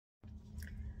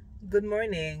Good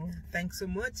morning. Thanks so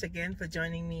much again for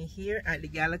joining me here at the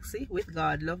Galaxy with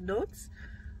God Love Notes.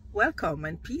 Welcome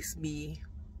and peace be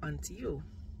unto you.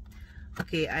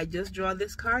 Okay, I just draw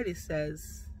this card. It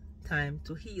says time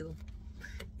to heal.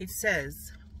 It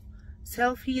says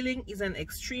self-healing is an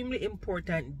extremely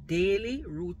important daily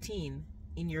routine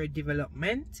in your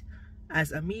development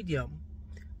as a medium.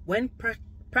 When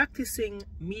practicing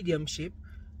mediumship,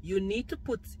 you need to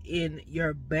put in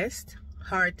your best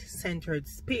heart-centered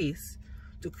space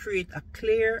to create a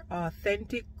clear,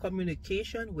 authentic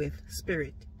communication with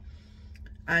spirit.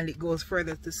 And it goes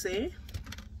further to say,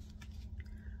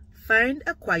 find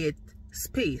a quiet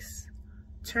space.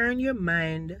 Turn your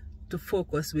mind to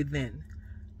focus within.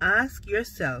 Ask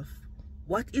yourself,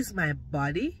 what is my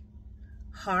body,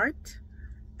 heart,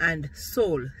 and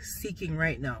soul seeking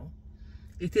right now?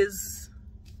 It is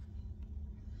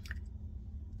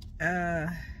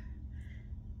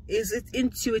it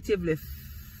intuitively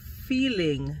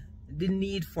feeling the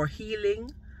need for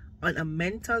healing on a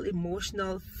mental,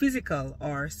 emotional, physical,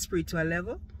 or spiritual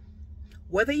level?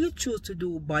 Whether you choose to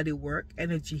do body work,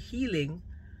 energy healing,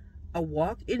 a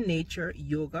walk in nature,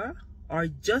 yoga, or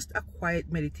just a quiet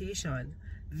meditation,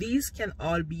 these can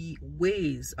all be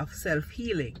ways of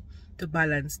self-healing to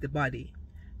balance the body,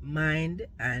 mind,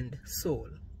 and soul.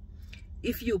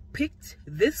 If you picked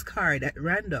this card at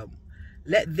random,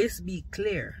 let this be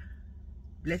clear.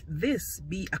 Let this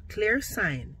be a clear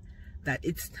sign that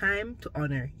it's time to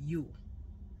honor you.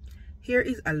 Here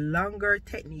is a longer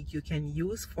technique you can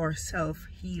use for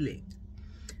self-healing.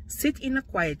 Sit in a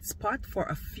quiet spot for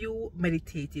a few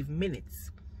meditative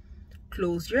minutes.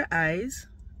 Close your eyes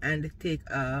and take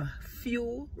a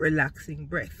few relaxing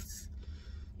breaths.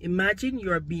 Imagine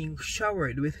you're being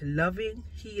showered with loving,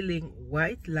 healing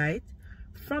white light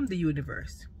from the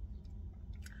universe.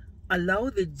 Allow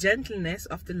the gentleness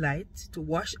of the light to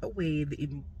wash away the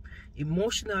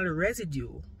emotional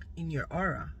residue in your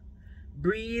aura.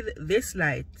 Breathe this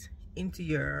light into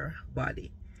your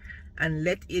body and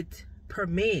let it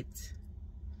permeate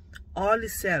all the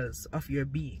cells of your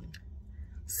being.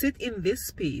 Sit in this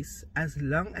space as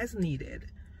long as needed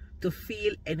to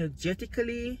feel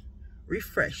energetically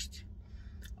refreshed.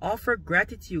 Offer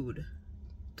gratitude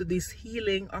to this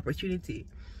healing opportunity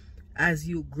as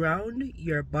you ground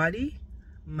your body,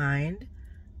 mind,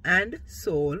 and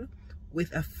soul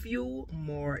with a few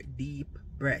more deep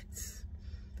breaths.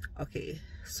 Okay,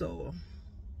 so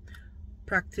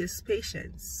practice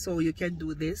patience. So you can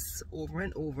do this over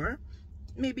and over,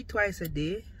 maybe twice a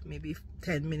day, maybe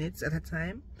 10 minutes at a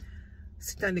time.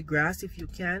 Sit on the grass if you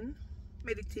can,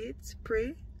 meditate,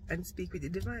 pray, and speak with the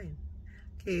divine.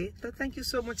 Okay, so thank you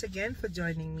so much again for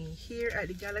joining me here at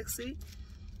the Galaxy.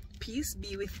 Peace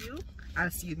be with you.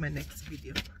 I'll see you in my next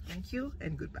video. Thank you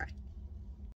and goodbye.